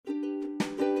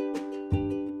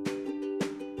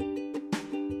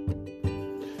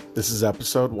This is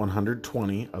episode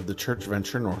 120 of the Church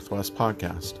Venture Northwest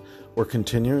podcast. We're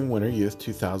continuing Winter Youth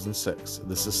 2006.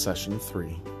 This is session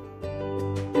 3.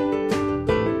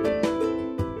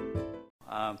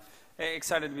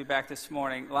 Excited to be back this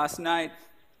morning. Last night,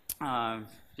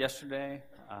 yesterday,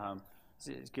 it was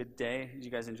a good day. Did you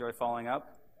guys enjoy following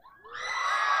up?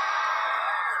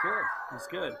 It's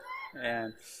good.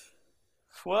 And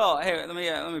well, hey, let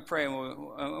me pray.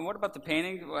 And what about the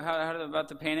painting? How about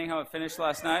the painting? How it finished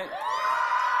last night?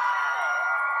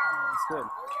 It's good.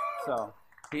 So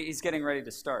he's getting ready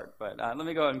to start, but let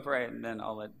me go ahead and pray, and then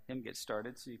I'll let him get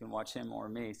started, so you can watch him or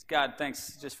me. God,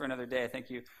 thanks just for another day.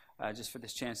 Thank you just for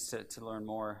this chance to learn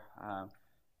more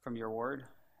from your word.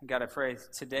 God, I pray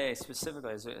today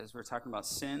specifically as we're talking about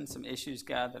sin, some issues,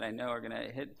 God, that I know are going to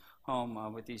hit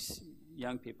home with these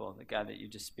young people. That God, that you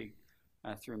just speak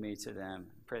through me to them.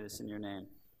 I pray this in your name.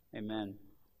 Amen.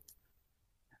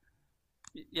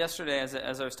 Yesterday,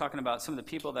 as I was talking about some of the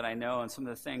people that I know and some of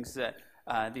the things that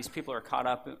these people are caught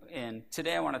up in,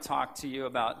 today I want to talk to you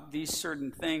about these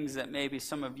certain things that maybe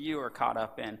some of you are caught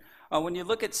up in. When you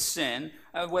look at sin,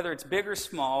 whether it's big or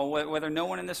small, whether no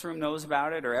one in this room knows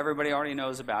about it or everybody already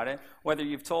knows about it, whether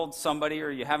you've told somebody or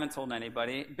you haven't told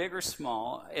anybody, big or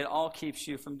small, it all keeps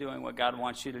you from doing what God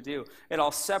wants you to do. It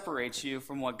all separates you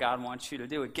from what God wants you to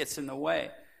do. It gets in the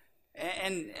way.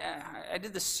 And I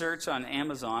did the search on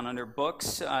Amazon under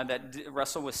books that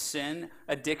wrestle with sin,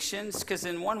 addictions, because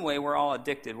in one way we're all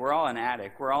addicted. We're all an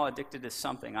addict. We're all addicted to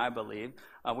something, I believe.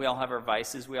 We all have our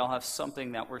vices. We all have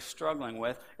something that we're struggling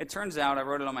with. It turns out, I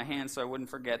wrote it on my hand so I wouldn't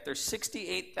forget, there's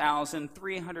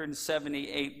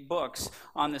 68,378 books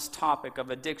on this topic of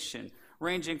addiction,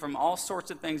 ranging from all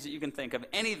sorts of things that you can think of,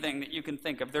 anything that you can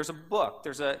think of. There's a book.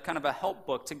 There's a kind of a help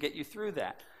book to get you through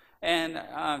that. And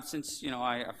since,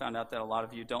 I found out that a lot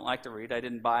of you don't like to read, I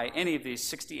didn't buy any of these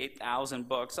 68,000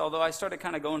 books, although I started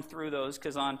kind of going through those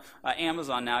because on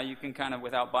Amazon now you can kind of,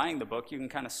 without buying the book, you can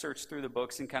kind of search through the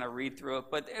books and kind of read through it.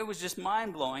 But it was just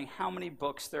mind-blowing how many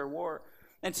books there were.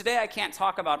 And today I can't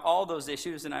talk about all those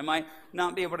issues, and I might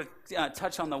not be able to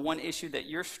touch on the one issue that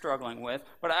you're struggling with,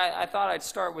 but I thought I'd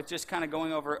start with just kind of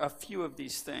going over a few of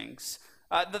these things.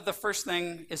 The first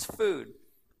thing is food.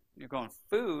 You're going,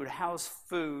 food? How's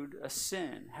food a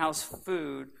sin? How's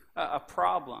food a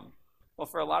problem? Well,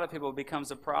 for a lot of people, it becomes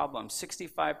a problem.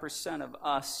 65% of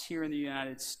us here in the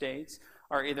United States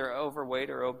are either overweight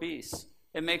or obese.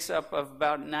 It makes up of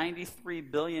about $93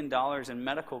 billion in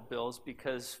medical bills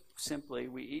because simply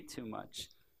we eat too much.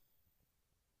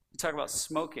 You talk about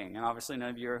smoking, and obviously none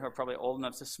of you are probably old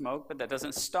enough to smoke, but that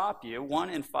doesn't stop you. 1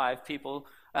 in 5 people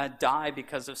die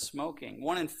because of smoking.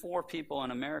 1 in 4 people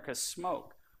in America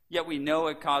smoke. Yet we know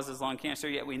it causes lung cancer,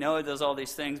 yet we know it does all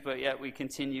these things, but yet we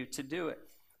continue to do it.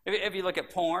 If you look at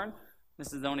porn,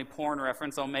 this is the only porn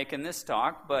reference I'll make in this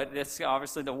talk, but it's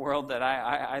obviously the world that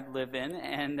I live in,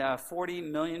 and 40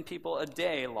 million people a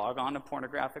day log on to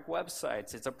pornographic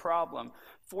websites. It's a problem.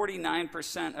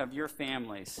 49% of your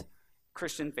families,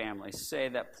 Christian families, say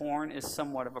that porn is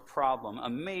somewhat of a problem, a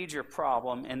major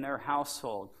problem in their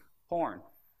household. Porn.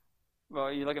 Well,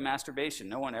 you look at masturbation.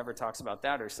 No one ever talks about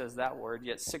that or says that word,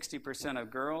 yet 60% of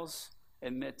girls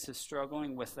admit to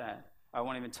struggling with that. I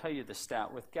won't even tell you the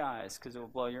stat with guys because it will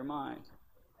blow your mind.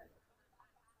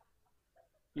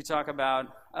 You talk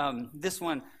about this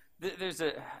one. There's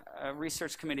a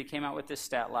research committee came out with this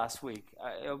stat last week.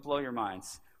 It'll blow your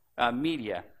minds.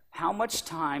 Media. How much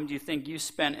time do you think you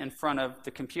spent in front of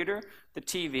the computer, the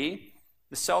TV,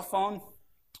 the cell phone,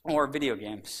 or video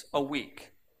games a week?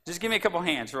 Just give me a couple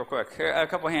hands real quick. A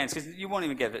couple hands, because you won't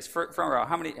even get this. Front row,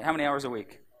 how many hours a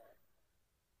week?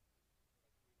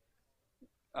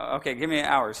 Okay, give me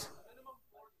hours.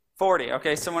 40.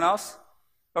 Okay, someone else?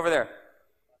 Over there.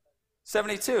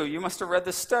 72. You must have read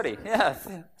this study. Yeah,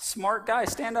 smart guy.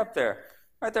 Stand up there.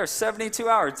 Right there, 72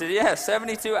 hours. Yeah,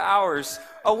 72 hours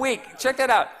a week. Check that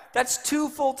out. That's 2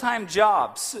 full-time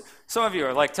jobs. Some of you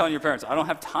are like telling your parents, I don't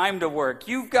have time to work.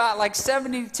 You've got like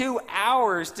 72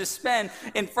 hours to spend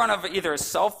in front of either a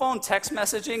cell phone, text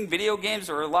messaging, video games,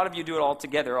 or a lot of you do it all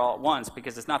together all at once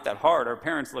because it's not that hard. Our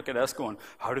parents look at us going,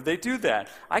 how did they do that?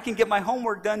 I can get my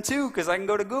homework done too because I can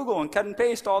go to Google and cut and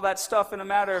paste all that stuff in a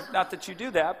matter of, not that you do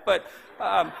that, but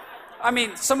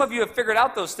some of you have figured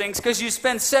out those things because you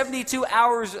spend 72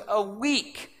 hours a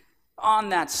week on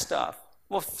that stuff.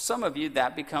 Well, for some of you,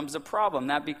 that becomes a problem.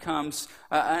 That becomes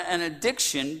an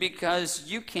addiction because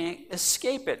you can't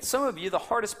escape it. Some of you, the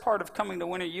hardest part of coming to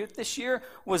Winter Youth this year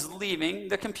was leaving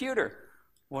the computer.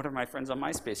 What are my friends on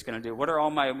MySpace going to do? What are all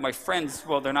my friends?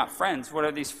 Well, they're not friends. What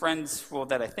are these friends, well,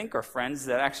 that I think are friends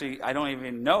that actually I don't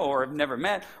even know or have never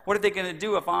met? What are they going to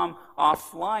do if I'm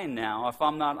offline now, if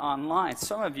I'm not online?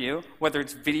 Some of you, whether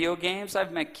it's video games,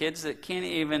 I've met kids that can't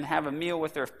even have a meal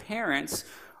with their parents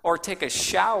or take a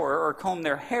shower or comb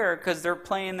their hair because they're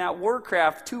playing that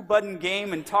Warcraft 2-button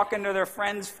game and talking to their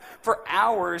friends for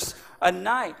hours a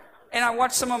night. And I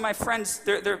watch some of my friends,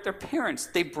 their parents,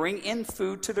 they bring in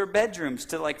food to their bedrooms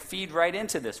to like feed right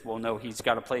into this. Well, no, he's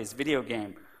got to play his video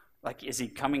game. Like, is he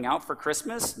coming out for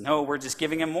Christmas? No, we're just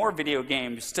giving him more video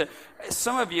games.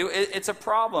 Some of you, it's a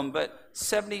problem, but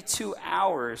 72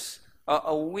 hours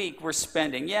a week we're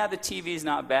spending. Yeah, the TV's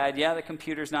not bad. Yeah, the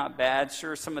computer's not bad.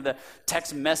 Sure, some of the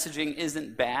text messaging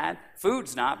isn't bad.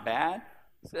 Food's not bad.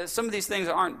 Some of these things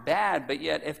aren't bad, but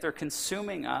yet if they're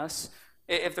consuming us,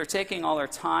 if they're taking all our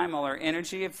time, all our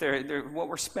energy, if they're what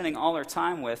we're spending all our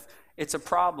time with, it's a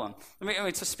problem. Let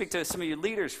me just speak to some of you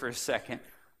leaders for a second.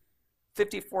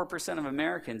 54% of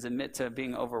Americans admit to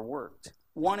being overworked.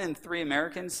 1 in 3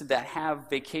 Americans that have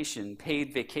vacation,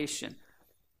 paid vacation,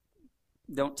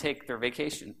 don't take their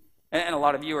vacation. And a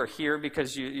lot of you are here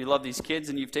because you love these kids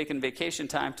and you've taken vacation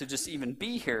time to just even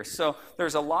be here. So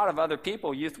there's a lot of other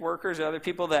people, youth workers, other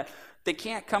people that they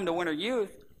can't come to Winter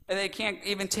Youth. And they can't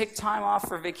even take time off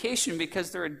for vacation because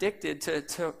they're addicted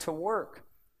to work.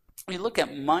 You look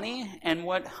at money and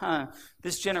what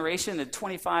this generation, the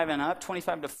 25 and up,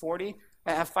 25 to 40,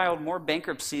 have filed more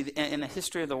bankruptcy in the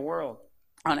history of the world.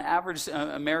 On average,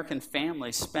 American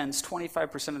family spends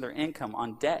 25% of their income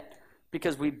on debt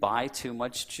because we buy too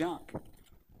much junk.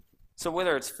 So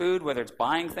whether it's food, whether it's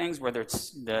buying things, whether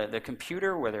it's the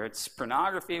computer, whether it's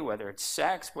pornography, whether it's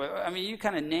sex, you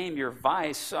kind of name your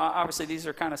vice. Obviously, these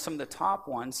are kind of some of the top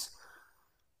ones.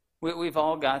 We've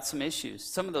all got some issues.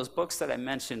 Some of those books that I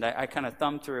mentioned, I kind of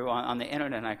thumbed through on the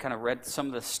internet, and I kind of read some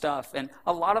of the stuff. And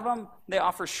a lot of them, they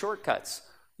offer shortcuts.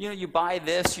 You buy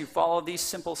this, you follow these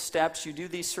simple steps, you do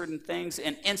these certain things,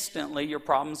 and instantly your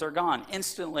problems are gone.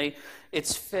 Instantly,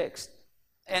 it's fixed.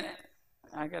 And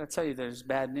I got to tell you, there's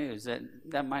bad news.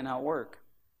 That might not work.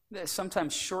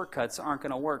 Sometimes shortcuts aren't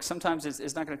going to work. Sometimes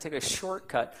it's not going to take a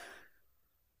shortcut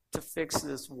to fix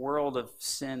this world of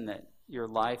sin that your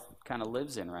life kind of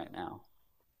lives in right now.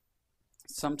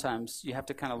 Sometimes you have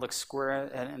to kind of look square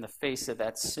in the face of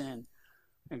that sin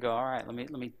and go, all right, let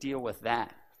me deal with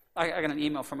that. I got an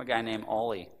email from a guy named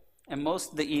Ollie. And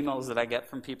most of the emails that I get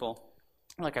from people,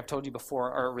 like I've told you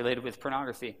before, are related with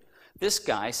pornography. This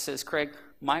guy says, Craig,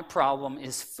 my problem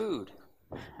is food.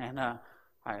 And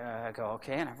I go,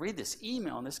 okay, and I read this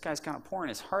email, and this guy's kind of pouring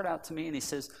his heart out to me, and he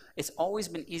says, it's always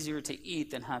been easier to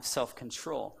eat than have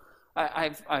self-control.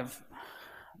 I've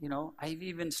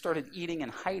even started eating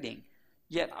and hiding,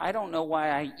 yet I don't know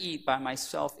why I eat by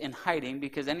myself in hiding,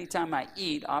 because anytime I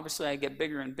eat, obviously I get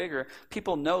bigger and bigger.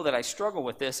 People know that I struggle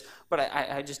with this, but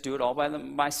I just do it all by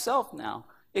myself now.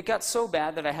 It got so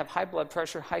bad that I have high blood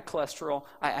pressure, high cholesterol,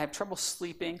 I have trouble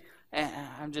sleeping, and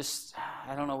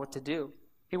I don't know what to do.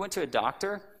 He went to a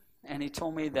doctor, and he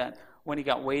told me that when he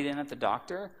got weighed in at the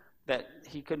doctor, that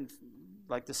he couldn't,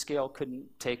 like the scale couldn't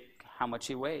take how much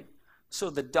he weighed. So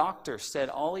the doctor said,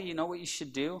 Ollie, you know what you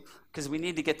should do? Because we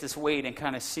need to get this weighed and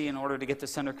kind of see in order to get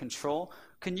this under control.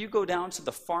 Can you go down to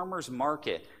the farmer's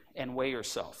market and weigh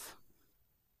yourself?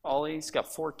 Ollie's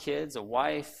got 4 kids, a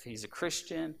wife, he's a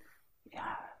Christian.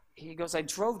 He goes, I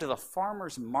drove to the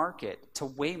farmer's market to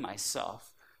weigh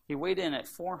myself. He weighed in at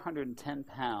 410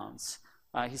 pounds.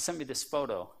 He sent me this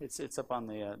photo. It's up on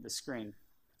the screen.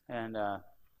 And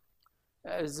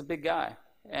he's a big guy.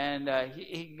 And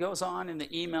he goes on in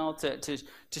the email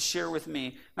to share with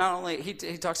me. Not only, he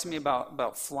talks to me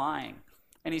about flying.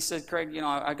 And he said, Craig,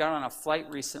 I got on a flight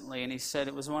recently, and he said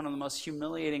it was one of the most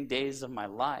humiliating days of my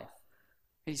life.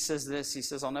 He says this, he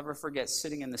says, I'll never forget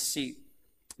sitting in the seat,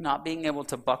 not being able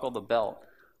to buckle the belt.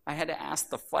 I had to ask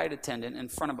the flight attendant in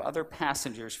front of other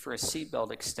passengers for a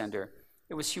seatbelt extender.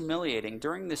 It was humiliating.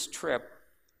 During this trip,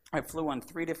 I flew on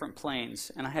 3 different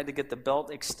planes, and I had to get the belt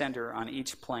extender on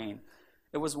each plane.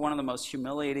 It was one of the most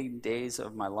humiliating days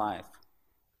of my life.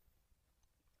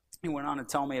 He went on to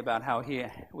tell me about how he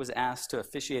was asked to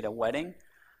officiate a wedding.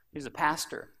 He's a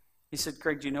pastor. He said,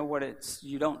 Craig, you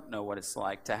don't know what it's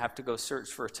like to have to go search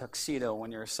for a tuxedo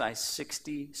when you're a size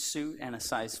 60 suit and a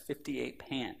size 58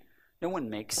 pant. No one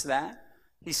makes that.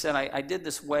 He said, I did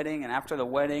this wedding, and after the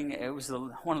wedding, it was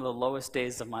one of the lowest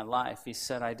days of my life. He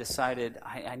said, I decided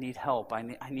I need help.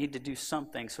 I need to do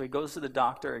something. So he goes to the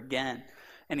doctor again,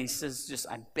 and he says,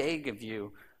 I beg of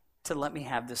you to let me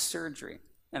have this surgery.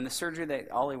 And the surgery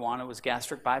that all he wanted was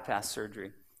gastric bypass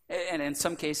surgery. And in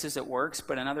some cases it works,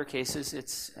 but in other cases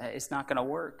it's not going to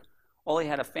work. Ollie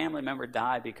had a family member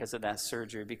die because of that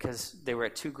surgery, because they were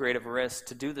at too great of a risk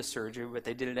to do the surgery, but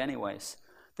they did it anyways.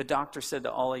 The doctor said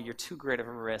to Ollie, "You're too great of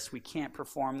a risk. We can't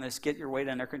perform this. Get your weight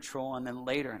under control." And then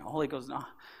later, and Ollie goes, "No,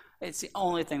 it's the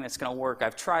only thing that's going to work.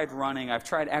 I've tried running. I've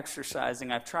tried exercising.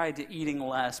 I've tried eating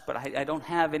less, but I don't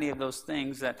have any of those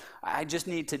things that I just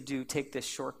need to take this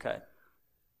shortcut."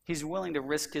 He's willing to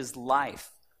risk his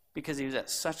life because he was at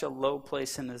such a low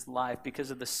place in his life, because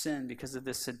of the sin, because of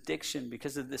this addiction,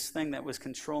 because of this thing that was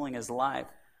controlling his life,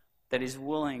 that he's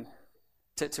willing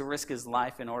to risk his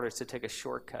life in order to take a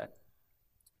shortcut.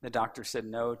 The doctor said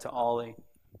no to Ollie.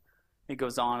 He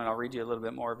goes on, and I'll read you a little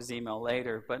bit more of his email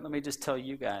later, but let me just tell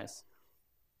you guys,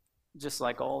 just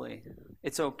like Ollie,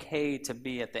 it's okay to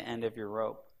be at the end of your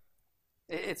rope.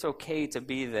 It's okay to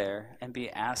be there and be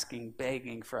asking,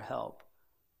 begging for help.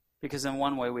 Because in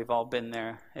one way, we've all been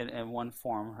there in one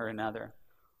form or another.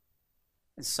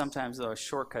 And sometimes, though, a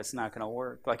shortcut's not going to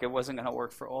work. Like it wasn't going to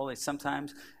work for Ollie.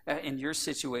 Sometimes in your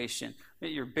situation,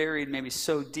 you're buried maybe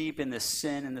so deep in this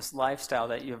sin and this lifestyle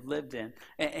that you've lived in.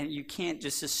 And you can't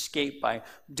just escape by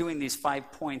doing these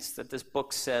 5 points that this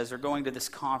book says, or going to this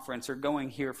conference, or going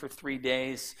here for 3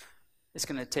 days. It's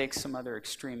going to take some other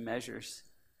extreme measures.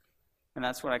 And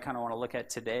that's what I kind of want to look at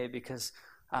today, because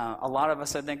a lot of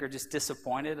us, I think, are just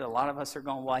disappointed. A lot of us are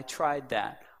going, well, I tried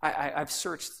that. I've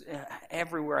searched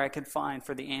everywhere I could find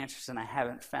for the answers, and I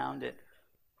haven't found it.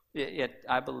 Yet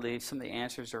I believe some of the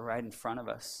answers are right in front of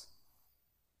us.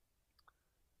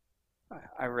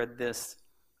 I read this.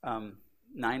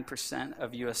 9%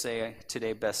 of USA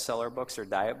Today bestseller books are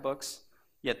diet books.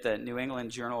 Yet the New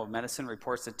England Journal of Medicine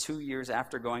reports that 2 years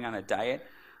after going on a diet,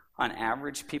 on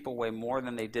average, people weigh more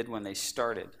than they did when they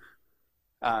started.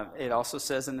 It also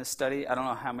says in this study, I don't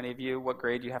know how many of you, what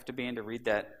grade you have to be in to read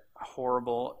that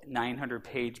horrible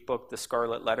 900-page book, The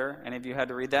Scarlet Letter. Any of you had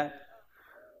to read that?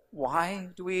 Why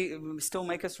do we still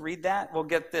make us read that? Well,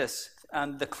 get this.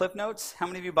 The Cliff Notes, how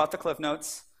many of you bought the Cliff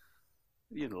Notes?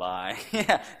 You lie.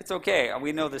 Yeah, it's okay.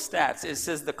 We know the stats. It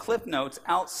says the Cliff Notes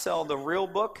outsell the real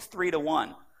book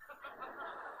 3-1.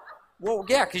 Well,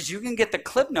 yeah, because you can get the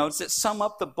Cliff Notes that sum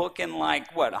up the book in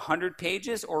 100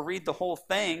 pages, or read the whole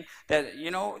thing that,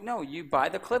 no, you buy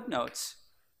the Cliff Notes.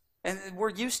 And we're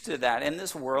used to that in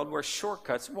this world where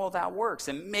shortcuts, well, that works.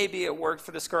 And maybe it worked for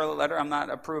the Scarlet Letter. I'm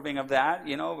not approving of that.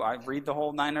 I read the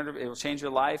whole 900. It will change your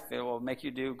life. It will make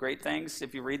you do great things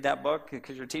if you read that book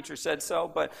because your teacher said so.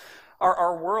 But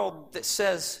our world that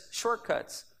says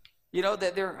shortcuts,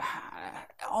 that there are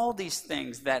all these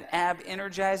things. That ab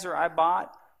Energizer I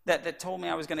bought, that told me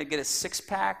I was going to get a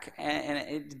six-pack, and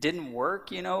it didn't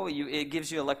work, It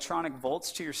gives you electronic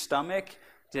volts to your stomach.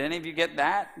 Did any of you get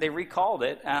that? They recalled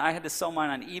it. I had to sell mine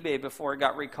on eBay before it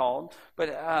got recalled. But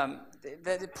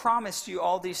that it promised you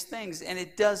all these things, and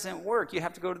it doesn't work. You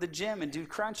have to go to the gym and do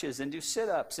crunches and do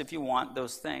sit-ups if you want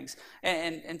those things.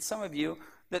 And some of you,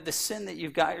 the sin that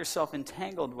you've got yourself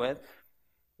entangled with,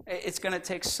 it's going to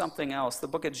take something else. The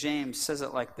book of James says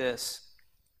it like this.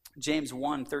 James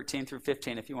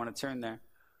 1:13-15, if you want to turn there.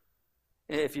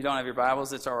 If you don't have your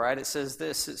Bibles, it's all right. It says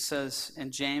this. It says in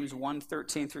James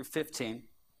 1:13-15,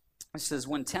 it says,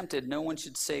 "When tempted, no one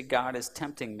should say, 'God is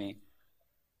tempting me.'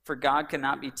 For God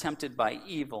cannot be tempted by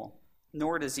evil,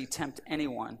 nor does he tempt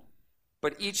anyone.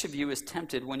 But each of you is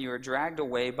tempted when you are dragged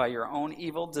away by your own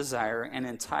evil desire and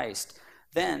enticed.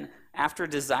 Then, after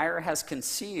desire has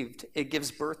conceived, it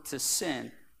gives birth to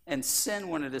sin. And sin,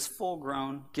 when it is full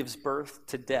grown, gives birth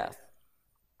to death."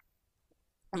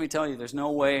 Let me tell you, there's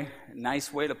no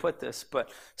nice way to put this,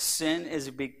 but sin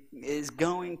is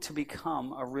going to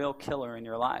become a real killer in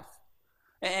your life.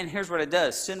 And here's what it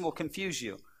does. Sin will confuse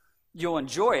you. You'll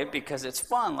enjoy it because it's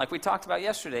fun. Like we talked about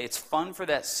yesterday, it's fun for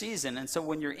that season. And so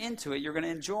when you're into it, you're going to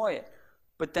enjoy it.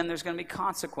 But then there's going to be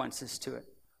consequences to it.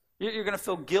 You're going to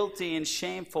feel guilty and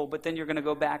shameful, but then you're going to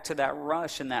go back to that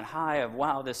rush and that high of,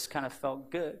 wow, this kind of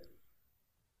felt good.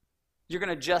 You're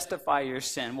going to justify your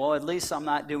sin. Well, at least I'm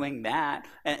not doing that.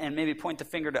 And maybe point the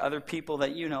finger to other people that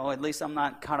at least I'm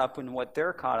not caught up in what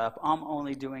they're caught up. I'm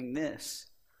only doing this.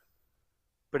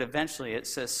 But eventually it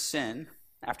says sin,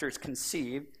 after it's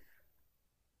conceived,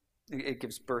 it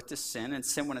gives birth to sin. And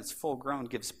sin, when it's full grown,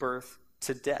 gives birth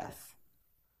to death.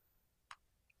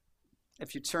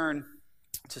 If you turn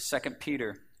to 2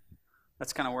 Peter,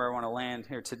 that's kind of where I want to land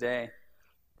here today.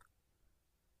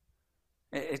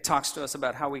 It talks to us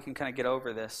about how we can kind of get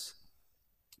over this.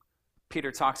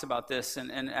 Peter talks about this,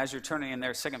 and as you're turning in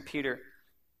there, 2 Peter,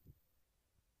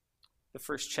 the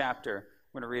first chapter,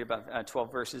 we're going to read about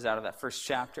 12 verses out of that first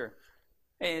chapter.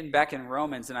 And back in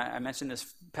Romans, and I mentioned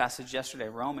this passage yesterday,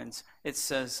 Romans, it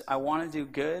says, I want to do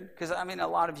good, because a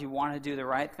lot of you want to do the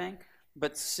right thing,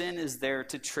 but sin is there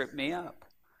to trip me up.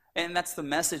 And that's the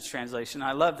Message translation.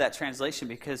 I love that translation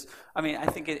because, I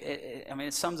think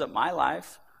it sums up my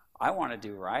life. I want to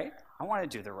do right. I want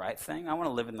to do the right thing. I want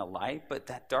to live in the light, but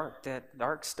that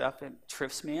dark stuff, it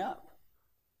trips me up.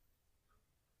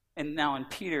 And now in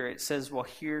Peter, it says, well,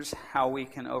 here's how we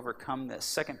can overcome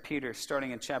this. 2 Peter,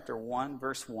 starting in chapter 1,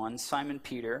 verse 1, Simon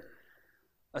Peter,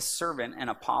 a servant and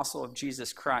apostle of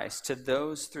Jesus Christ, to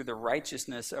those through the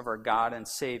righteousness of our God and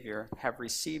Savior have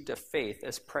received a faith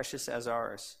as precious as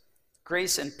ours.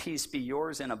 Grace and peace be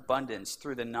yours in abundance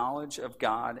through the knowledge of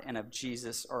God and of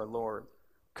Jesus our Lord,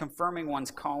 confirming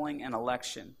one's calling and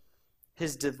election.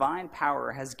 His divine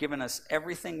power has given us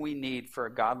everything we need for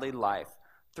a godly life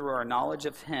through our knowledge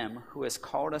of him who has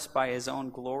called us by his own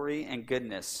glory and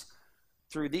goodness.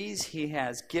 Through these he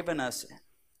has given us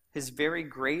his very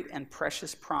great and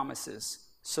precious promises,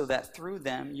 so that through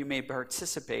them you may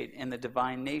participate in the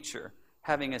divine nature,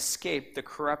 having escaped the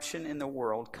corruption in the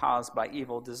world caused by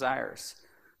evil desires.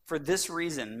 For this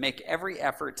reason, make every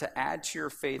effort to add to your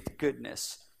faith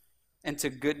goodness, and to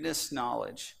goodness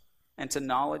knowledge, and to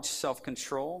knowledge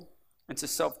self-control, and to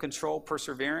self-control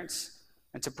perseverance,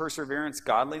 and to perseverance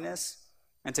godliness,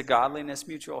 and to godliness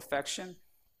mutual affection,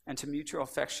 and to mutual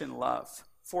affection love.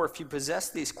 For if you possess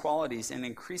these qualities in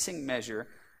increasing measure,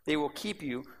 they will keep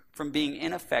you from being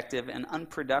ineffective and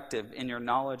unproductive in your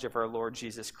knowledge of our Lord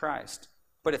Jesus Christ.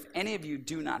 But if any of you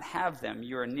do not have them,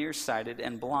 you are nearsighted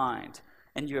and blind,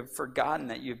 and you have forgotten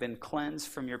that you have been cleansed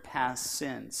from your past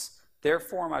sins.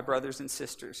 Therefore, my brothers and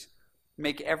sisters,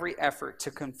 make every effort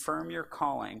to confirm your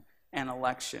calling and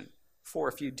election. For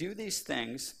if you do these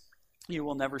things, you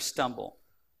will never stumble.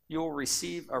 You will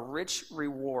receive a rich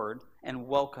reward and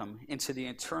welcome into the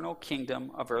eternal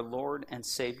kingdom of our Lord and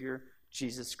Savior,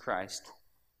 Jesus Christ.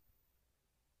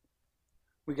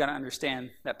 We got to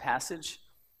understand that passage.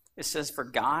 It says, for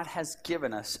God has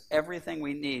given us everything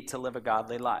we need to live a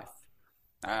godly life.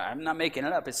 I'm not making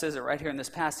it up. It says it right here in this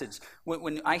passage.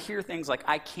 When I hear things like,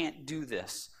 I can't do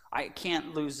this, I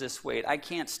can't lose this weight, I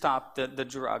can't stop the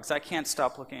drugs, I can't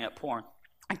stop looking at porn,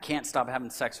 I can't stop having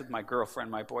sex with my girlfriend,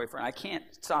 my boyfriend, I can't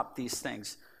stop these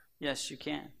things. Yes, you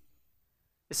can.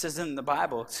 It says in the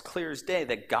Bible, it's clear as day,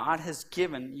 that God has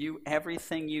given you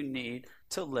everything you need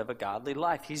to live a godly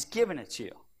life. He's given it to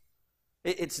you.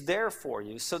 It's there for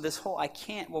you. So this whole, I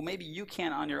can't, well, maybe you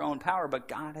can't on your own power, but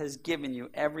God has given you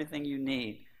everything you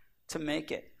need to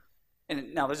make it.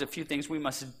 And now there's a few things we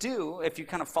must do. If you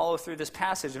kind of follow through this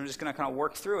passage, I'm just going to kind of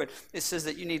work through it. It says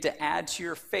that you need to add to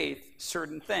your faith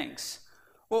certain things.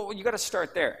 Well, you got to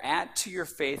start there. Add to your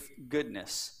faith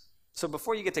goodness. So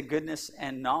before you get to goodness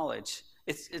and knowledge,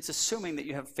 it's assuming that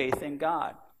you have faith in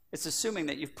God. It's assuming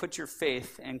that you've put your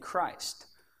faith in Christ.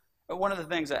 One of the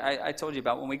things I told you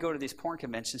about when we go to these porn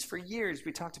conventions, for years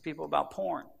we talk to people about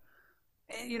porn.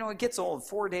 And, it gets old.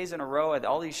 4 days in a row at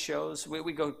all these shows.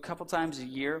 We go a couple times a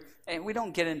year, and we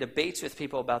don't get in debates with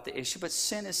people about the issue, but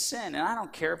sin is sin. And I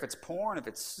don't care if it's porn, if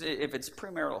it's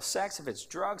premarital sex, if it's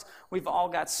drugs. We've all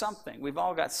got something. We've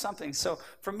all got something. So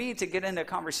for me to get into a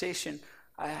conversation,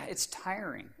 it's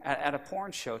tiring at a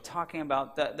porn show talking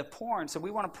about the porn. So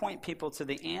we want to point people to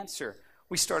the answer.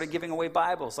 We started giving away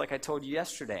Bibles, like I told you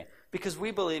yesterday, because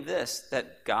we believe this,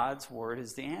 that God's word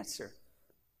is the answer.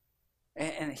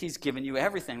 And he's given you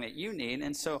everything that you need.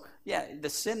 And so, the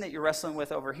sin that you're wrestling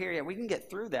with over here, we can get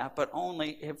through that, but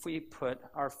only if we put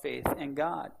our faith in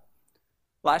God.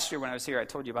 Last year when I was here, I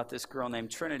told you about this girl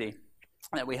named Trinity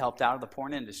that we helped out of the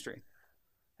porn industry.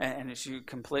 And she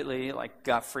completely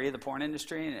got free of the porn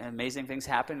industry, and amazing things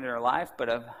happened in her life. But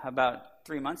about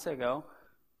 3 months ago,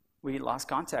 we lost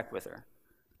contact with her.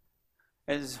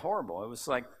 It was horrible. It was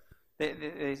like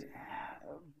a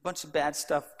bunch of bad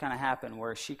stuff kind of happened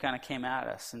where she kind of came at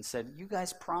us and said, you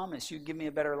guys promised you'd give me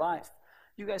a better life.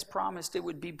 You guys promised it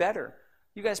would be better.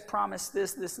 You guys promised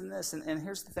this, this, and this. And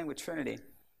here's the thing with Trinity.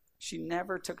 She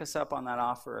never took us up on that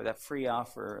offer, that free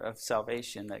offer of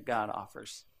salvation that God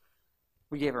offers.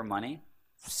 We gave her money,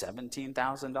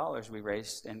 $17,000 we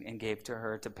raised and gave to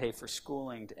her to pay for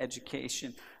schooling, to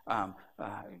education,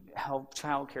 help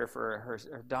childcare for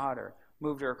her daughter,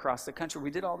 moved her across the country.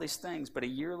 We did all these things, but a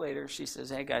year later she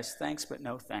says, hey guys, thanks, but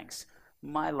no thanks.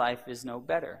 My life is no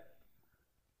better.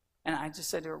 And I just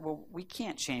said to her, well, we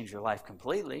can't change your life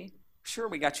completely. Sure,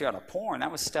 we got you out of porn.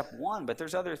 That was step one, but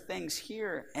there's other things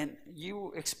here, and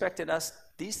you expected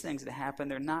these things to happen.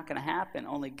 They're not going to happen.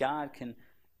 Only God can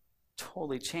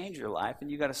totally change your life,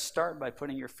 and you got to start by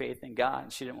putting your faith in God.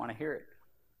 And she didn't want to hear it.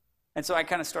 And so I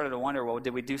kind of started to wonder, well,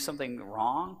 did we do something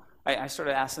wrong? I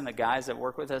started asking the guys that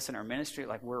work with us in our ministry,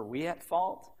 were we at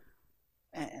fault?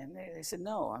 And they said,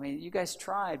 no, I mean, you guys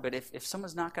tried, but if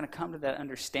someone's not going to come to that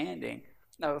understanding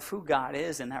of who God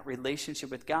is and that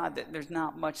relationship with God, that there's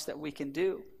not much that we can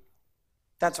do.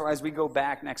 That's why as we go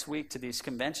back next week to these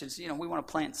conventions, we want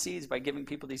to plant seeds by giving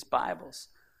people these Bibles.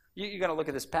 You got to look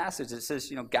at this passage. It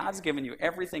says, God's given you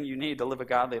everything you need to live a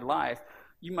godly life.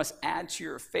 You must add to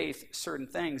your faith certain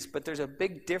things, but there's a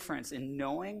big difference in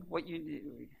knowing what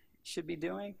you should be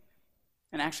doing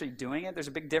and actually doing it. There's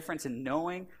a big difference in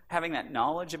knowing, having that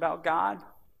knowledge about God,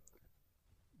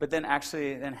 but then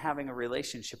actually having a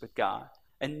relationship with God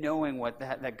and knowing what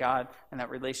that God and that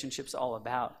relationship's all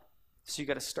about. So you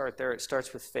got to start there. It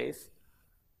starts with faith.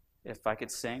 If I could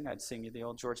sing, I'd sing you the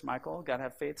old George Michael, Gotta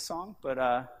Have Faith song, but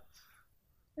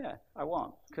yeah, I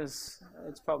won't, because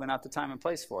it's probably not the time and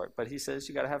place for it. But he says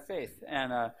you got to have faith.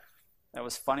 And that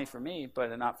was funny for me,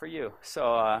 but not for you.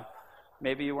 So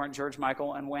maybe you weren't George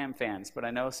Michael and Wham fans, but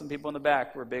I know some people in the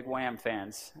back were big Wham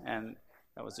fans. And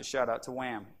that was a shout out to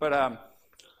Wham. But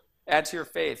add to your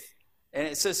faith. And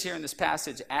it says here in this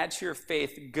passage, add to your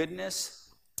faith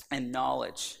goodness and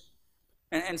knowledge.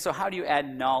 And so how do you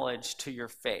add knowledge to your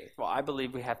faith? Well, I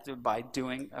believe we have to by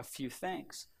doing a few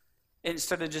things.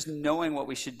 Instead of just knowing what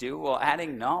we should do, well,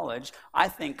 adding knowledge, I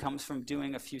think, comes from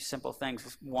doing a few simple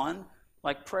things. One,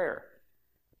 like prayer.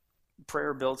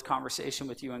 Prayer builds conversation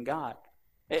with you and God.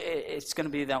 It's going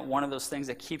to be that one of those things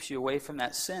that keeps you away from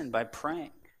that sin by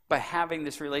praying, by having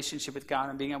this relationship with God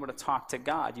and being able to talk to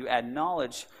God. You add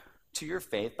knowledge to your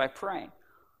faith by praying.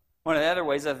 One of the other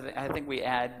ways I think we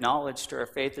add knowledge to our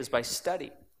faith is by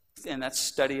study, and that's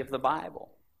study of the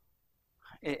Bible.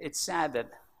 It's sad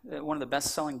that one of the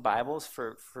best-selling Bibles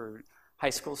for high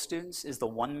school students is the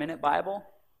 1-Minute Bible.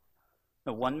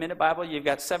 The 1-Minute Bible, you've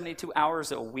got 72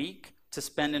 hours a week to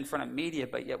spend in front of media,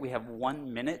 but yet we have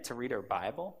 1 minute to read our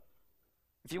Bible.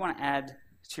 If you want to add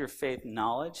to your faith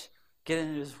knowledge, get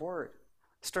into His Word.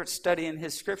 Start studying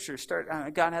His Scripture.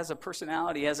 God has a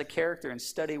personality, He has a character, and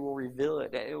study will reveal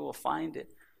it. It will find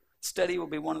it. Study will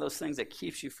be one of those things that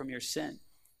keeps you from your sin.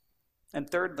 And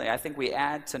thirdly, I think we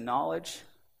add to knowledge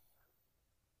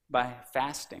by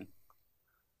fasting.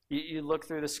 You look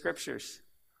through the Scriptures.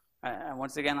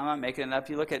 Once again, I'm not making it up.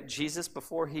 You look at Jesus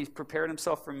before He prepared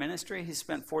Himself for ministry. He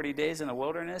spent 40 days in the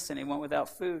wilderness, and He went without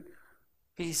food.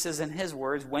 He says in His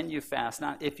words, when you fast,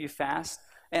 not if you fast.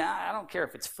 And I don't care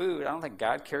if it's food. I don't think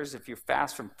God cares if you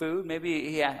fast from food.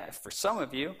 Maybe for some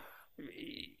of you,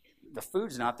 the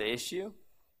food's not the issue.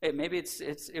 It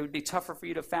would be tougher for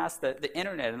you to fast the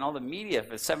internet and all the media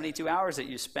for 72 hours that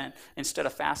you spent instead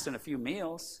of fasting a few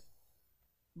meals.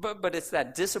 But it's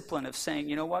that discipline of saying,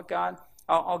 you know what, God,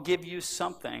 I'll give you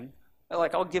something.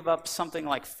 Like I'll give up something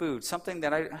like food, something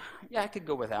that I could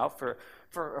go without for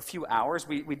a few hours.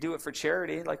 We do it for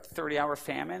charity, like the 30-hour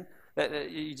famine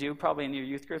that you do probably in your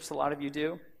youth groups. A lot of you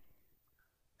do.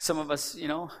 Some of us,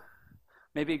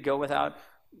 maybe go without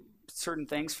certain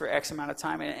things for X amount of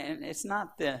time, and it's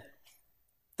not the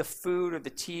food or the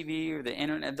TV or the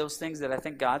internet, those things that I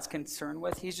think God's concerned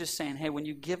with. He's just saying, hey, when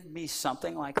you give me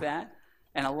something like that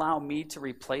and allow me to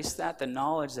replace that, the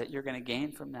knowledge that you're going to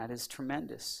gain from that is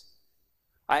tremendous.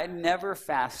 I had never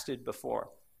fasted before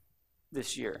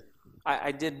this year.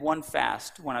 I did one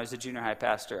fast when I was a junior high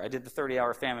pastor. I did the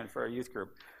 30-hour famine for our youth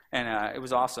group, and it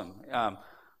was awesome.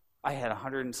 I had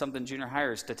 100 and something junior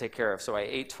hires to take care of, so I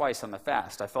ate twice on the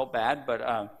fast. I felt bad, but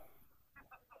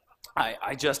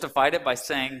I justified it by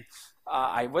saying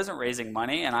I wasn't raising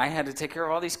money, and I had to take care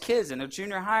of all these kids, and they're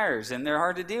junior hires, and they're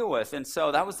hard to deal with. And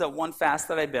so that was the one fast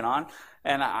that I'd been on,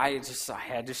 and I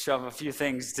had to shove a few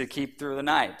things to keep through the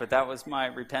night. But that was my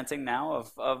repenting now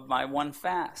of my one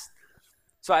fast.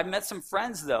 So I've met some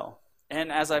friends, though,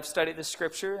 and as I've studied the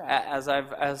Scripture, as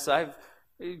I've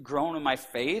grown in my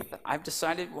faith, I've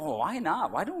decided, well, why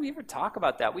not? Why don't we ever talk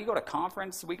about that? We go to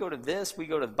conference, we go to this, we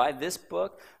go to buy this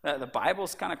book. The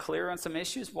Bible's kind of clear on some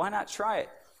issues. Why not try it?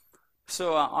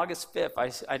 So August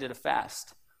 5th, I did a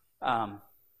fast.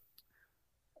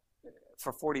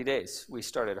 For 40 days, we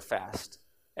started a fast,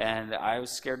 and I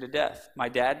was scared to death. My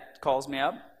dad calls me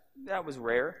up. That was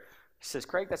rare. He says,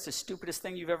 Craig, that's the stupidest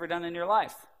thing you've ever done in your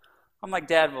life. I'm like,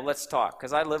 Dad, well, let's talk,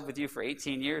 because I lived with you for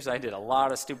 18 years. I did a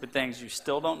lot of stupid things you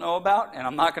still don't know about, and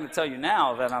I'm not going to tell you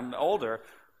now that I'm older.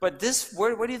 But this,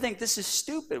 what do you think? This is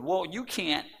stupid. Well, you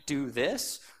can't do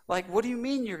this. Like, what do you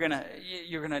mean you're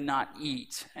gonna not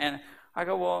eat? And I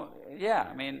go, well, yeah,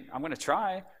 I mean, I'm going to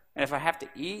try. And if I have to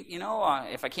eat,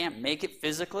 if I can't make it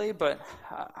physically, but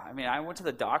I went to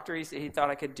the doctor. He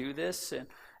thought I could do this.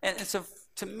 And so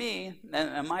to me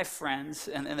and my friends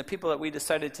and the people that we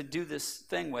decided to do this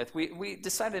thing with, we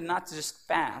decided not to just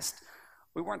fast,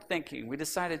 We weren't thinking. We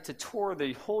decided to tour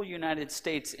the whole United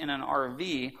States in an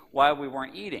RV while we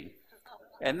weren't eating.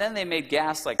 And then they made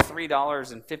gas like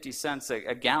 $3.50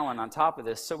 a gallon on top of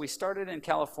this. So we started in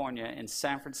California, in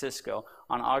San Francisco,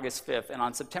 on August 5th. And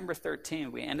on September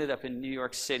 13th, we ended up in New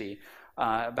York City.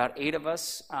 About 8 of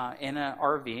us in an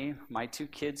RV. My 2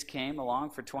 kids came along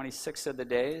for 26 of the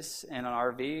days in an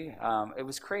RV. It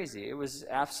was crazy. It was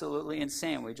absolutely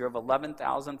insane. We drove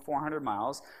 11,400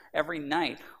 miles. Every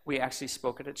night, we actually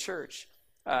spoke at a church.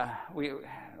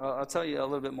 I'll tell you a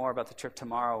little bit more about the trip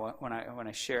tomorrow when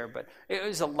I share, but it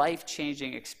was a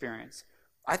life-changing experience.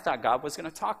 I thought God was going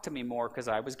to talk to me more because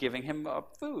I was giving him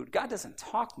food. God doesn't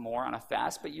talk more on a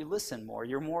fast, but you listen more.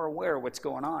 You're more aware of what's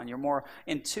going on. You're more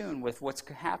in tune with what's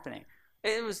happening.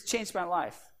 It was changed my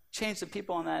life, changed the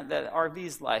people in that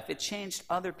RV's life. It changed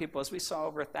other people. As we saw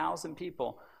over 1,000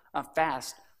 people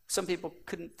fast. Some people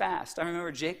couldn't fast. I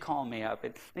remember Jake calling me up,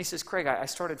 and he says, Craig, I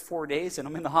started 4 days, and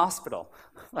I'm in the hospital.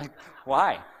 Like,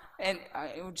 why? And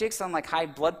Jake's on like high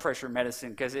blood pressure medicine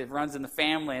because it runs in the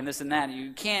family and this and that. And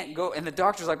you can't go. And the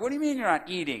doctor's like, "What do you mean you're not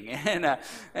eating?"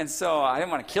 And so I didn't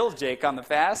want to kill Jake on the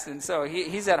fast. And so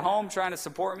he's at home trying to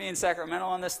support me in Sacramento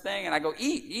on this thing. And I go,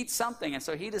 eat something. And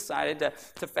so he decided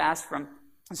to fast from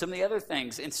some of the other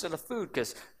things instead of food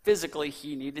because physically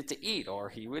he needed to eat or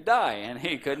he would die, and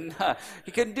he couldn't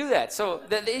do that. So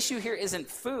the issue here isn't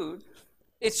food.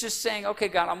 It's just saying, okay,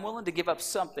 God, I'm willing to give up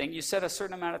something. You set a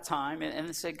certain amount of time, and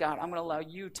then say, God, I'm going to allow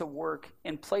you to work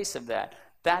in place of that.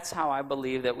 That's how I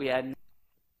believe that we had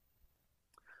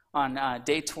on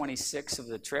day 26 of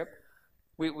the trip.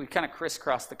 We kind of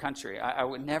crisscrossed the country. I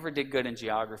never did good in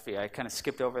geography. I kind of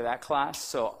skipped over that class.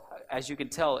 So as you can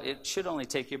tell, it should only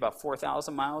take you about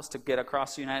 4,000 miles to get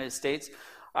across the United States.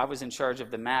 I was in charge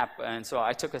of the map, and so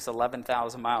I took us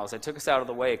 11,000 miles. I took us out of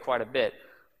the way quite a bit.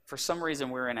 For some reason,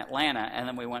 we were in Atlanta, and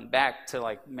then we went back to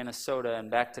like Minnesota and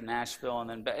back to Nashville, and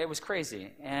then it was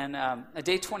crazy. And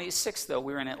day 26, though,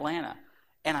 we were in Atlanta,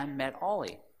 and I met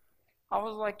Ollie. I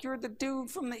was like, "You're the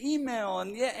dude from the email,"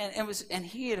 and and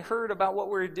he had heard about what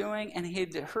we were doing, and he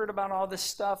had heard about all this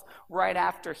stuff right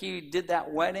after he did that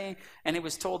wedding, and he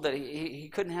was told that he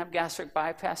couldn't have gastric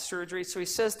bypass surgery. So he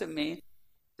says to me,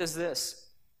 "Does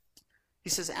this?" He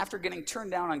says, "After getting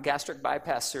turned down on gastric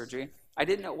bypass surgery, I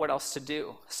didn't know what else to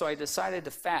do, so I decided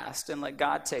to fast and let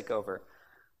God take over.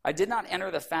 I did not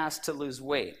enter the fast to lose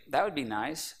weight. That would be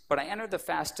nice, but I entered the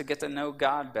fast to get to know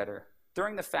God better.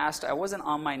 During the fast, I wasn't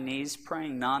on my knees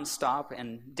praying nonstop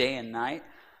and day and night,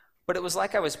 but it was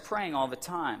like I was praying all the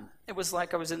time. It was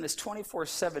like I was in this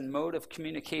 24/7 mode of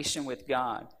communication with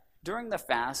God. During the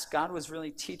fast, God was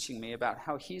really teaching me about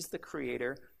how he's the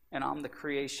creator and I'm the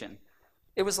creation.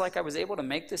 It was like I was able to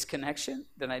make this connection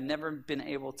that I'd never been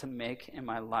able to make in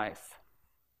my life.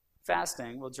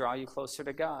 Fasting will draw you closer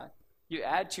to God. You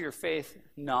add to your faith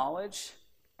knowledge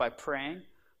by praying,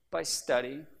 by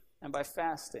study, and by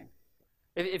fasting.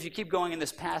 If you keep going in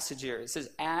this passage here, it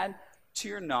says, add to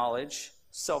your knowledge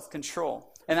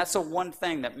self-control. And that's the one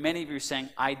thing that many of you are saying,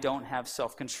 I don't have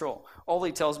self-control.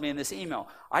 Oli tells me in this email,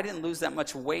 I didn't lose that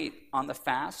much weight on the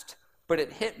fast, but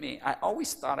it hit me. I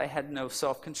always thought I had no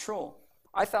self-control.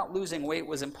 I thought losing weight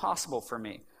was impossible for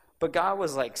me. But God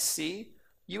was like, see,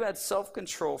 you had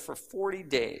self-control for 40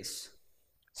 days.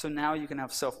 So now you can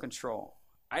have self-control.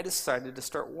 I decided to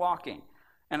start walking.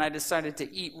 And I decided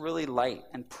to eat really light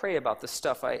and pray about the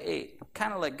stuff I ate.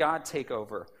 Kind of let God take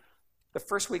over. The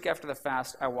first week after the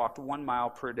fast, I walked 1 mile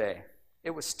per day. It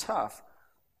was tough,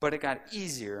 but it got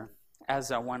easier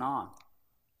as I went on.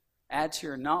 Add to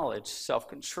your knowledge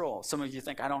self-control. Some of you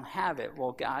think, I don't have it.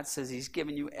 Well, God says he's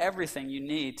given you everything you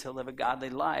need to live a godly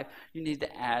life. You need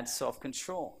to add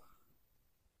self-control.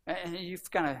 And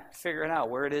you've got to figure it out,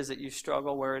 where it is that you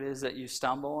struggle, where it is that you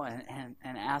stumble, and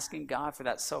asking God for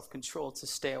that self-control to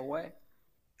stay away.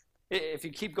 If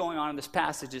you keep going on in this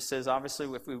passage, it says, obviously,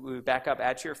 if we back up,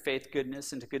 add to your faith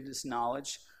goodness, and to goodness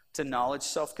knowledge, to knowledge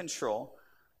self-control,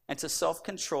 and to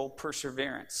self-control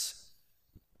perseverance.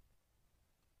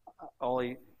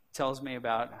 Ollie tells me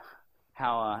about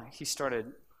how he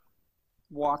started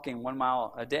walking 1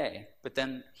 mile a day, but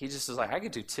then he just was like, I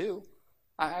could do 2.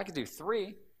 I could do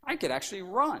 3. I could actually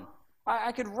run.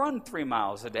 I could run 3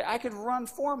 miles a day. I could run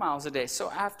 4 miles a day.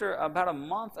 So after about a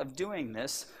month of doing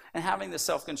this and having the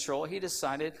self-control, he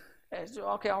decided,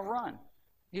 okay, I'll run.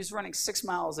 He was running 6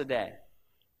 miles a day.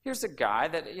 Here's a guy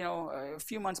that, a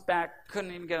few months back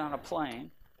couldn't even get on a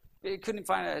plane. He couldn't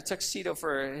find a tuxedo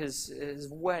for his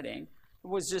wedding. It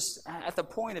was just at the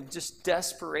point of just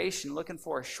desperation, looking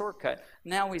for a shortcut.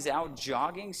 Now he's out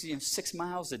jogging, 6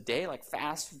 miles a day, like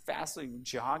fastly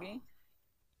jogging.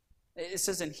 It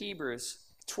says in Hebrews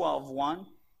 12:1,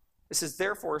 It says,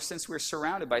 therefore, since we're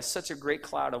surrounded by such a great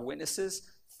cloud of witnesses,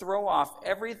 throw off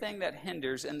everything that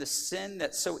hinders and the sin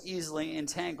that so easily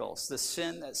entangles, the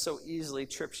sin that so easily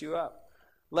trips you up.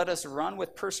 Let us run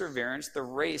with perseverance the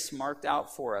race marked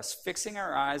out for us, fixing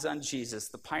our eyes on Jesus,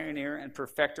 the pioneer and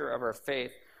perfecter of our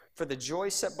faith. For the joy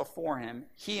set before him,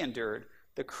 he endured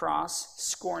the cross,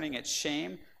 scorning its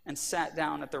shame, and sat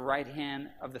down at the right hand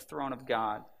of the throne of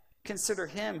God. Consider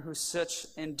him who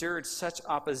endured such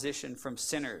opposition from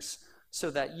sinners, so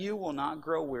that you will not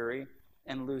grow weary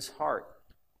and lose heart.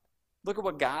 Look at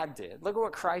what God did. Look at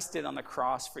what Christ did on the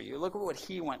cross for you. Look at what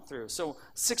he went through. So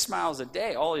 6 miles a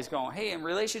day, all he's going, hey, in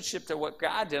relationship to what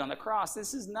God did on the cross,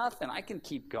 this is nothing. I can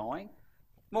keep going.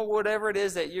 Well, whatever it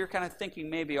is that you're kind of thinking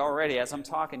maybe already as I'm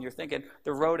talking, you're thinking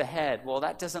the road ahead. Well,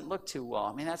 that doesn't look too well.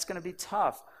 I mean, that's going to be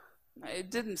tough. It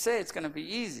didn't say it's going to be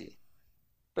easy,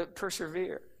 but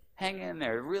persevere. Hang in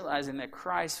there, realizing that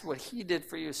Christ, what he did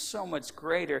for you is so much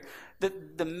greater.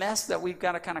 The mess that we've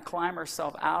got to kind of climb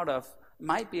ourselves out of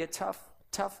might be a tough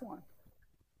one,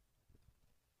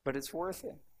 but it's worth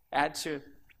it. Add to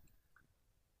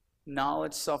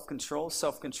knowledge,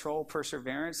 self-control,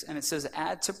 perseverance. And it says,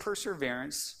 add to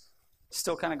perseverance,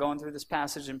 still kind of going through this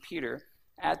passage in Peter,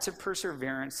 add to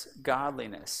perseverance,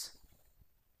 godliness.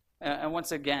 And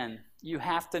once again, you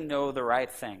have to know the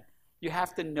right thing. You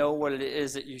have to know what it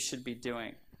is that you should be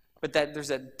doing. But that there's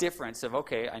a difference of,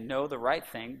 okay, I know the right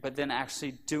thing, but then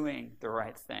actually doing the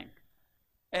right thing.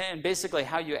 And basically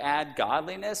how you add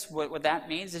godliness, what that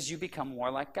means is you become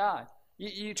more like God.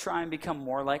 You try and become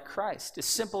more like Christ. As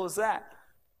simple as that.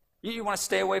 You want to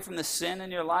stay away from the sin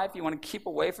in your life. You want to keep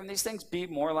away from these things. Be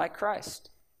more like Christ.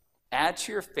 Add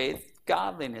to your faith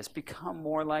godliness. Become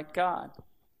more like God.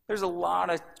 There's a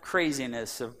lot of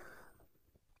craziness of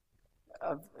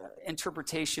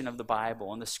interpretation of the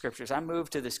Bible and the scriptures. I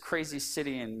moved to this crazy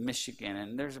city in Michigan,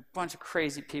 and there's a bunch of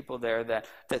crazy people there that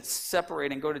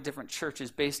separate and go to different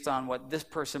churches based on what this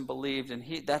person believed, and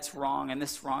that's wrong and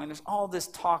this wrong. And there's all this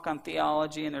talk on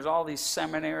theology, and there's all these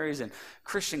seminaries and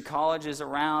Christian colleges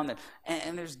around,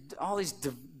 and there's all these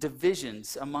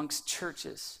divisions amongst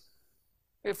churches.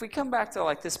 If we come back to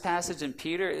like this passage in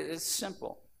Peter, it's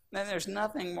simple. Then there's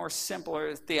nothing more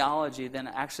simpler theology than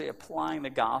actually applying the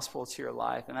gospel to your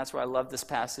life. And that's why I love this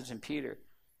passage in Peter.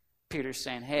 Peter's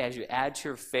saying, hey, as you add to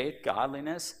your faith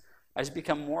godliness, as you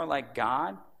become more like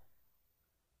God,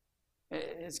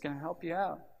 it's going to help you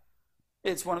out.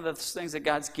 It's one of the things that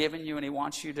God's given you, and he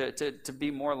wants you to be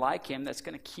more like him. That's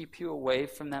going to keep you away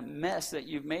from that mess that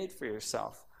you've made for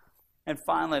yourself. And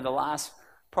finally, the last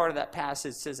part of that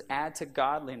passage says, add to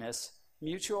godliness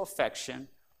mutual affection,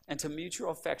 and to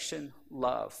mutual affection,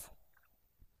 love.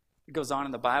 It goes on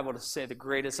in the Bible to say the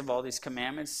greatest of all these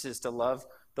commandments is to love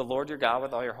the Lord your God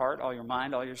with all your heart, all your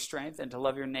mind, all your strength, and to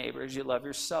love your neighbor as you love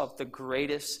yourself. The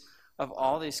greatest of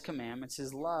all these commandments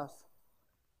is love.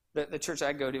 The church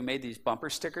I go to made these bumper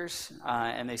stickers,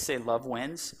 and they say love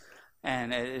wins.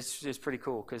 And it's just pretty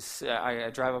cool because I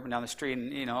drive up and down the street,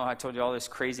 and I told you all this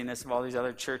craziness of all these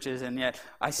other churches, and yet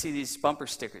I see these bumper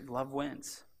stickers, love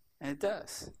wins. And it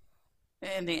does.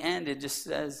 In the end, it just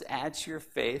says, add to your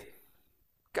faith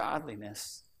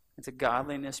godliness. And to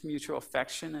godliness, mutual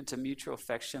affection, and to mutual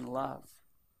affection, love.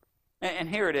 And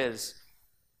here it is.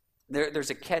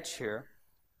 There's a catch here.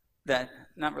 That,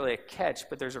 not really a catch,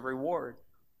 but there's a reward.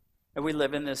 And we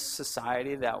live in this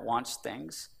society that wants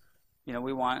things.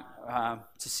 We want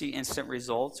to see instant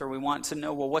results, or we want to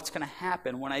know, well, what's going to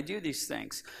happen when I do these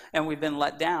things? And we've been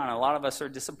let down. A lot of us are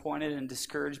disappointed and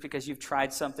discouraged because you've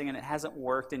tried something and it hasn't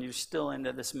worked, and you're still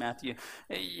into this meth. You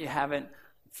haven't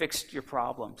fixed your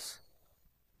problems.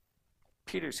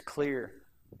 Peter's clear.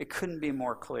 It couldn't be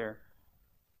more clear.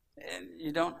 And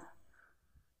it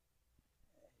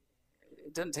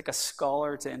doesn't take a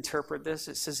scholar to interpret this.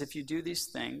 It says, if you do these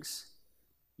things,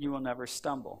 you will never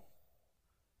stumble.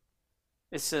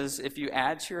 It says, if you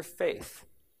add to your faith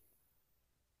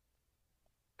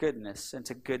goodness, and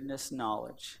to goodness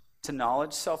knowledge, to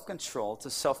knowledge self-control, to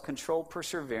self-control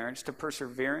perseverance, to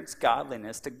perseverance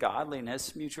godliness, to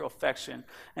godliness mutual affection,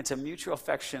 and to mutual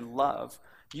affection love,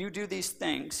 you do these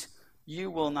things, you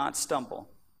will not stumble.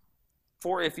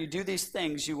 For if you do these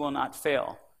things, you will not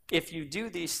fail. If you do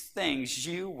these things,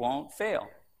 you won't fail.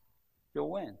 You'll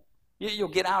win. You'll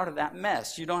get out of that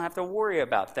mess. You don't have to worry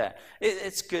about that.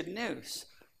 It's good news.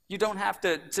 You don't have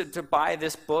to buy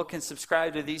this book and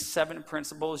subscribe to these 7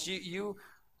 principles. You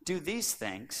do these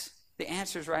things. The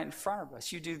answer's right in front of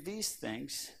us. You do these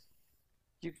things,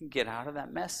 you can get out of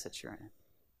that mess that you're in.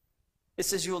 It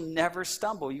says you'll never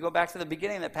stumble. You go back to the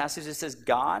beginning of that passage, it says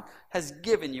God has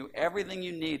given you everything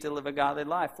you need to live a godly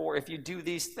life. For if you do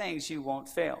these things, you won't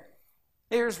fail.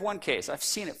 Here's one case. I've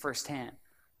seen it firsthand.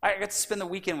 I got to spend the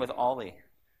weekend with Ollie.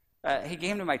 He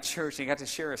came to my church and he got to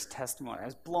share his testimony. I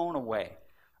was blown away.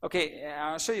 Okay,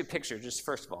 I'll show you a picture just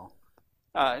first of all.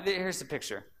 Here's the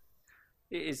picture.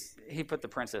 He put the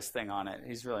princess thing on it.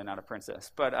 He's really not a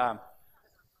princess. But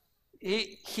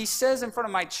he says in front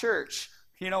of my church,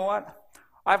 you know what?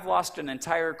 I've lost an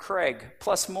entire Craig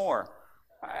plus more.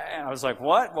 And I was like,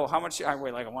 what? Well, how much? I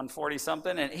weigh like 140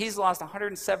 something. And he's lost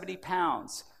 170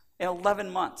 pounds in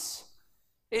 11 months.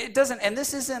 It doesn't, and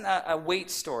this isn't a weight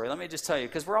story, let me just tell you,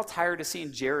 because we're all tired of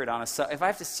seeing Jared on if I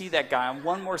have to see that guy on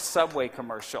one more Subway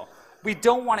commercial. We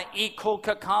don't want to eat cold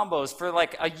cut combos for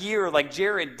like a year like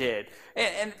Jared did.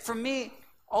 And for me,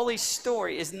 Ollie's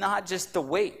story is not just the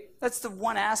weight. That's the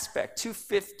one aspect.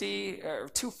 250 or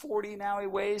 240 now he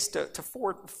weighs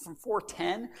from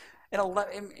 410.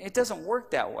 And it doesn't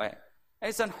work that way. And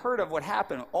it's unheard of what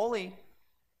happened. Ollie,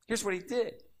 here's what he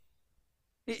did.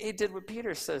 He did what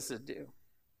Peter says to do.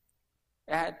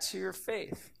 Add to your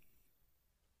faith.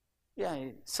 Yeah,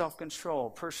 self-control,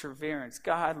 perseverance,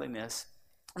 godliness.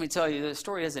 Let me tell you, the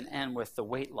story doesn't end with the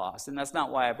weight loss, and that's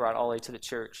not why I brought Ollie to the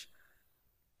church.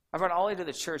 I brought Ollie to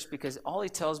the church because Ollie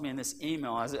tells me in this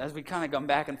email, as we kind of gone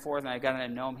back and forth and I got to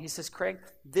know him, he says, Craig,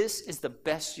 this is the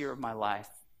best year of my life.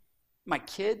 My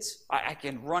kids, I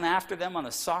can run after them on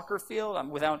the soccer field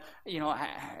without,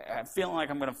 I'm feeling like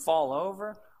I'm going to fall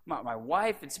over. My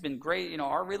wife, it's been great,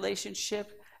 our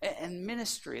relationship. And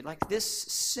ministry, like this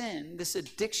sin, this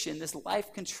addiction, this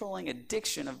life-controlling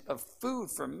addiction of food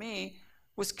for me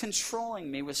was controlling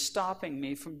me, was stopping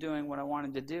me from doing what I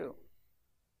wanted to do.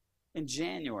 In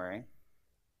January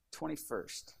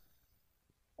 21st,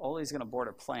 Ollie's going to board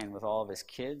a plane with all of his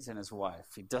kids and his wife.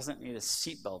 He doesn't need a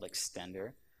seatbelt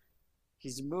extender.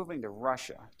 He's moving to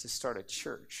Russia to start a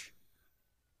church.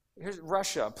 Here's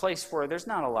Russia, a place where there's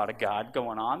not a lot of God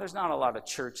going on. There's not a lot of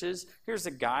churches. Here's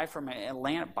a guy from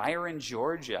Atlanta, Byron,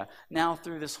 Georgia. Now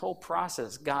through this whole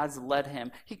process, God's led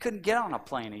him. He couldn't get on a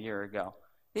plane a year ago.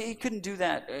 He couldn't do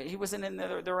that. He wasn't in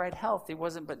the right health. He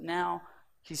wasn't, but now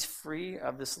he's free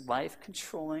of this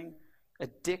life-controlling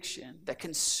addiction that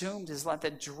consumed his life,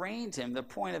 that drained him, the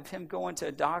point of him going to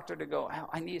a doctor to go,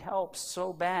 I need help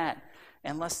so bad.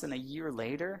 And less than a year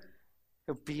later,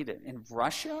 he'll beat it. In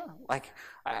Russia? Like,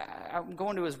 I'm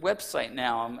going to his website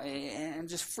now. I'm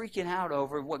just freaking out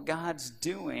over what God's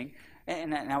doing.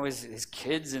 And now his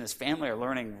kids and his family are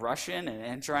learning Russian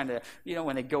and trying to,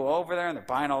 when they go over there and they're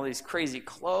buying all these crazy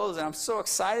clothes. And I'm so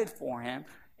excited for him.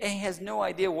 And he has no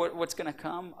idea what's going to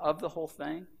come of the whole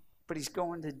thing. But he's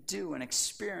going to do and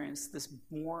experience this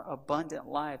more abundant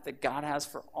life that God has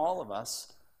for all of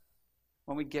us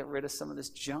when we get rid of some of this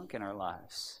junk in our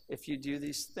lives. If you do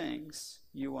these things,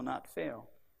 you will not fail.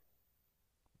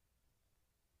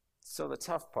 So the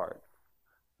tough part,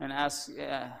 and ask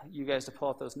you guys to pull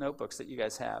out those notebooks that you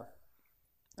guys have,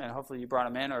 and hopefully you brought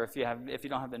them in. Or if you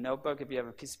don't have the notebook, if you have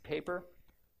a piece of paper,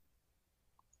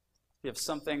 if you have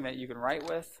something that you can write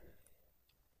with,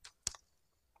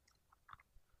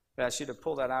 I ask you to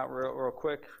pull that out real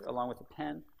quick, along with a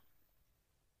pen.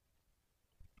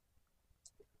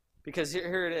 Because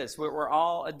here it is. We're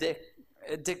all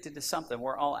addicted to something.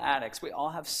 We're all addicts. We all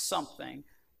have something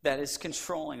that is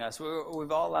controlling us.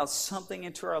 We've all allowed something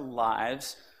into our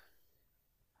lives.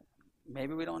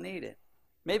 Maybe we don't need it.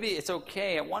 Maybe it's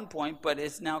okay at one point, but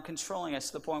it's now controlling us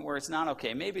to the point where it's not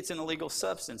okay. Maybe it's an illegal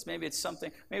substance. Maybe it's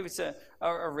something. Maybe it's a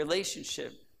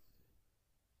relationship.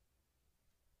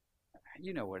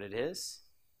 You know what it is.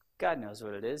 God knows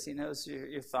what it is. He knows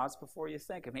your thoughts before you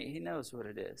think. He knows what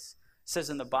it is. It says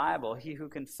in the Bible, he who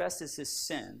confesses his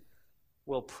sin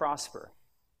will prosper.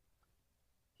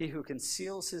 He who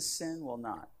conceals his sin will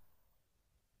not.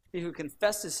 He who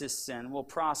confesses his sin will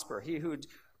prosper. He who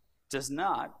does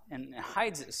not and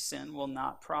hides his sin will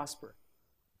not prosper.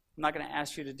 I'm not going to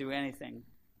ask you to do anything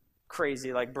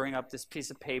crazy like bring up this piece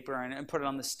of paper and put it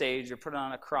on the stage or put it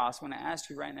on a cross. I'm going to ask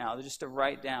you right now just to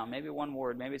write down, maybe one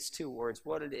word, maybe it's 2 words,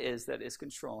 what it is that is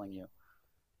controlling you.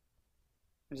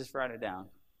 And just write it down.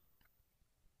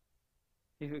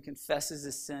 He who confesses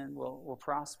his sin will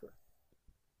prosper.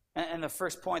 And the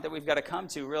first point that we've got to come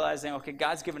to, realizing, okay,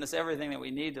 God's given us everything that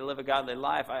we need to live a godly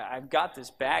life. I've got this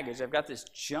baggage. I've got this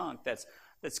junk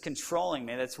that's controlling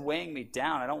me, that's weighing me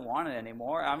down. I don't want it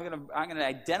anymore. I'm gonna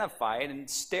identify it and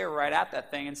stare right at that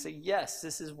thing and say, yes,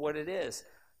 this is what it is.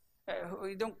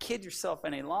 Don't kid yourself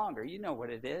any longer. You know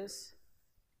what it is.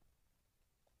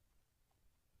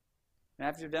 And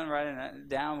after you're done writing it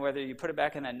down, whether you put it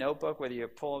back in that notebook, whether you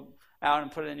pull it out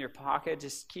and put it in your pocket,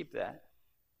 just keep that.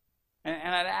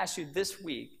 And I'd ask you this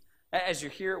week, as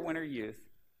you're here at Winter Youth,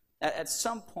 at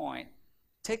some point,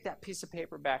 take that piece of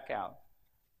paper back out.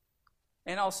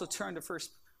 And also turn to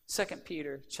 2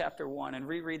 Peter chapter 1 and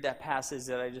reread that passage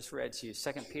that I just read to you,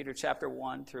 2 Peter chapter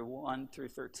 1 through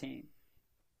 13.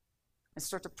 And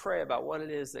start to pray about what it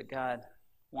is that God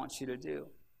wants you to do.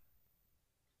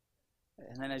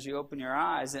 And then as you open your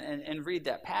eyes and read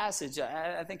that passage,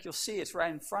 I think you'll see it's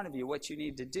right in front of you what you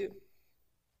need to do.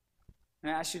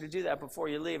 And I ask you to do that before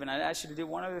you leave. And I ask you to do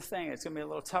one other thing. It's going to be a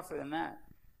little tougher than that.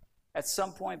 At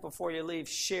some point before you leave,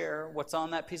 share what's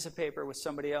on that piece of paper with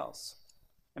somebody else.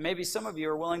 And maybe some of you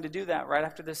are willing to do that right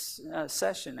after this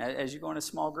session as you go into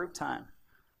small group time.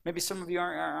 Maybe some of you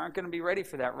aren't going to be ready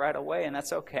for that right away, and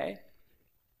that's okay.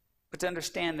 But to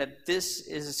understand that this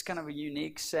is kind of a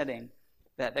unique setting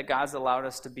that God's allowed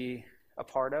us to be a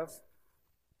part of.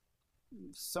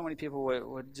 So many people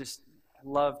would just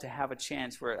love to have a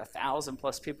chance where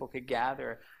 1,000+ people could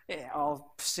gather,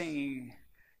 all singing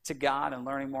to God and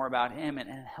learning more about Him and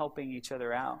helping each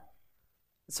other out.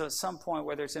 And so at some point,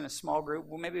 whether it's in a small group,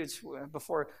 well, maybe it's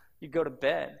before you go to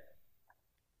bed,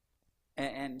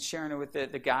 and sharing it with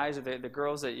the guys or the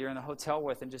girls that you're in the hotel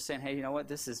with and just saying, hey, you know what,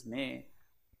 this is me.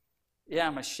 Yeah,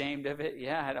 I'm ashamed of it.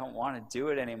 Yeah, I don't want to do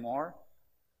it anymore.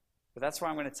 But that's why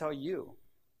I'm going to tell you,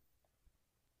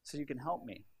 so you can help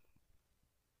me.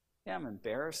 Yeah, I'm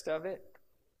embarrassed of it.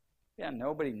 Yeah,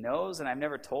 nobody knows, and I've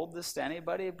never told this to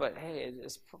anybody, but hey,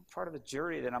 it's part of the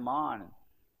journey that I'm on.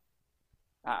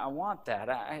 I want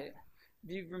that.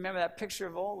 You remember that picture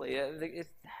of Oli,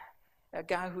 that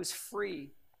guy who's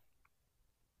free.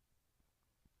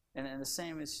 And the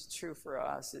same is true for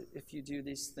us. If you do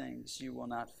these things, you will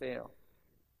not fail.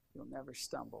 You'll never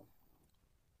stumble.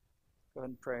 Go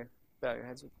ahead and pray. Bow your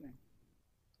heads with me.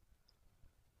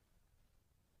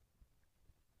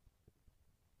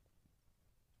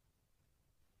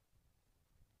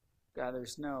 God,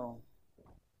 there's no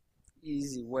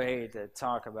easy way to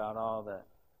talk about all the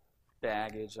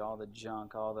baggage, all the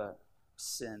junk, all the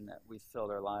sin that we filled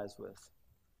our lives with.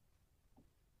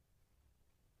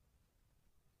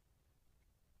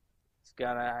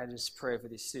 God, I just pray for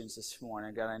these students this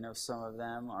morning. God, I know some of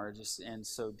them are just in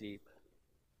so deep.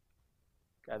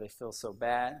 God, they feel so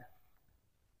bad.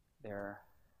 They're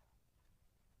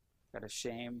got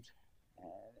ashamed.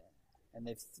 And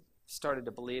they've started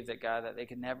to believe that, God, that they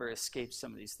can never escape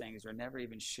some of these things or never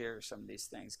even share some of these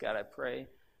things. God, I pray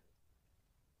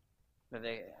that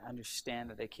they understand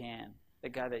that they can.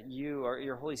 That, God, that you, or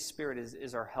your Holy Spirit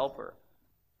is our helper.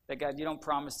 That, God, you don't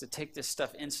promise to take this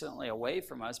stuff instantly away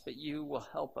from us, but you will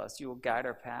help us. You will guide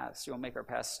our paths. You will make our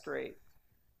paths straight.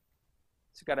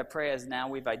 So, God, I pray as now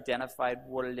we've identified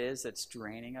what it is that's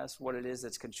draining us, what it is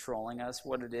that's controlling us,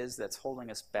 what it is that's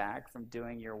holding us back from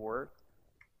doing your work.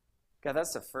 God,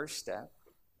 that's the first step.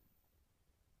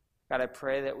 God, I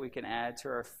pray that we can add to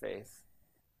our faith.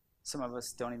 Some of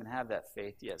us don't even have that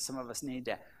faith yet. Some of us need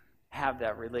to have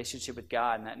that relationship with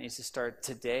God, and that needs to start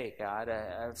today, God.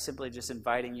 I'm simply just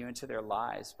inviting you into their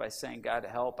lives by saying, God,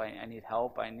 help. I need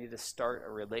help. I need to start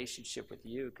a relationship with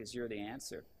you because you're the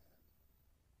answer.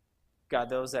 God,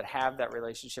 those that have that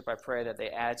relationship, I pray that they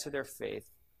add to their faith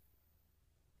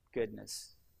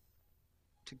goodness.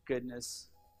 To goodness,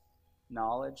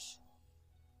 knowledge.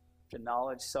 To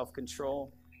knowledge,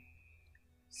 self-control.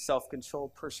 Self-control,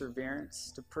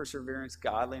 perseverance. To perseverance,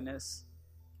 godliness.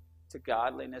 To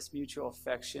godliness, mutual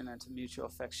affection. And to mutual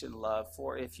affection, love.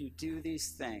 For if you do these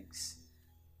things,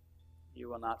 you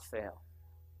will not fail.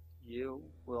 You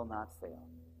will not fail.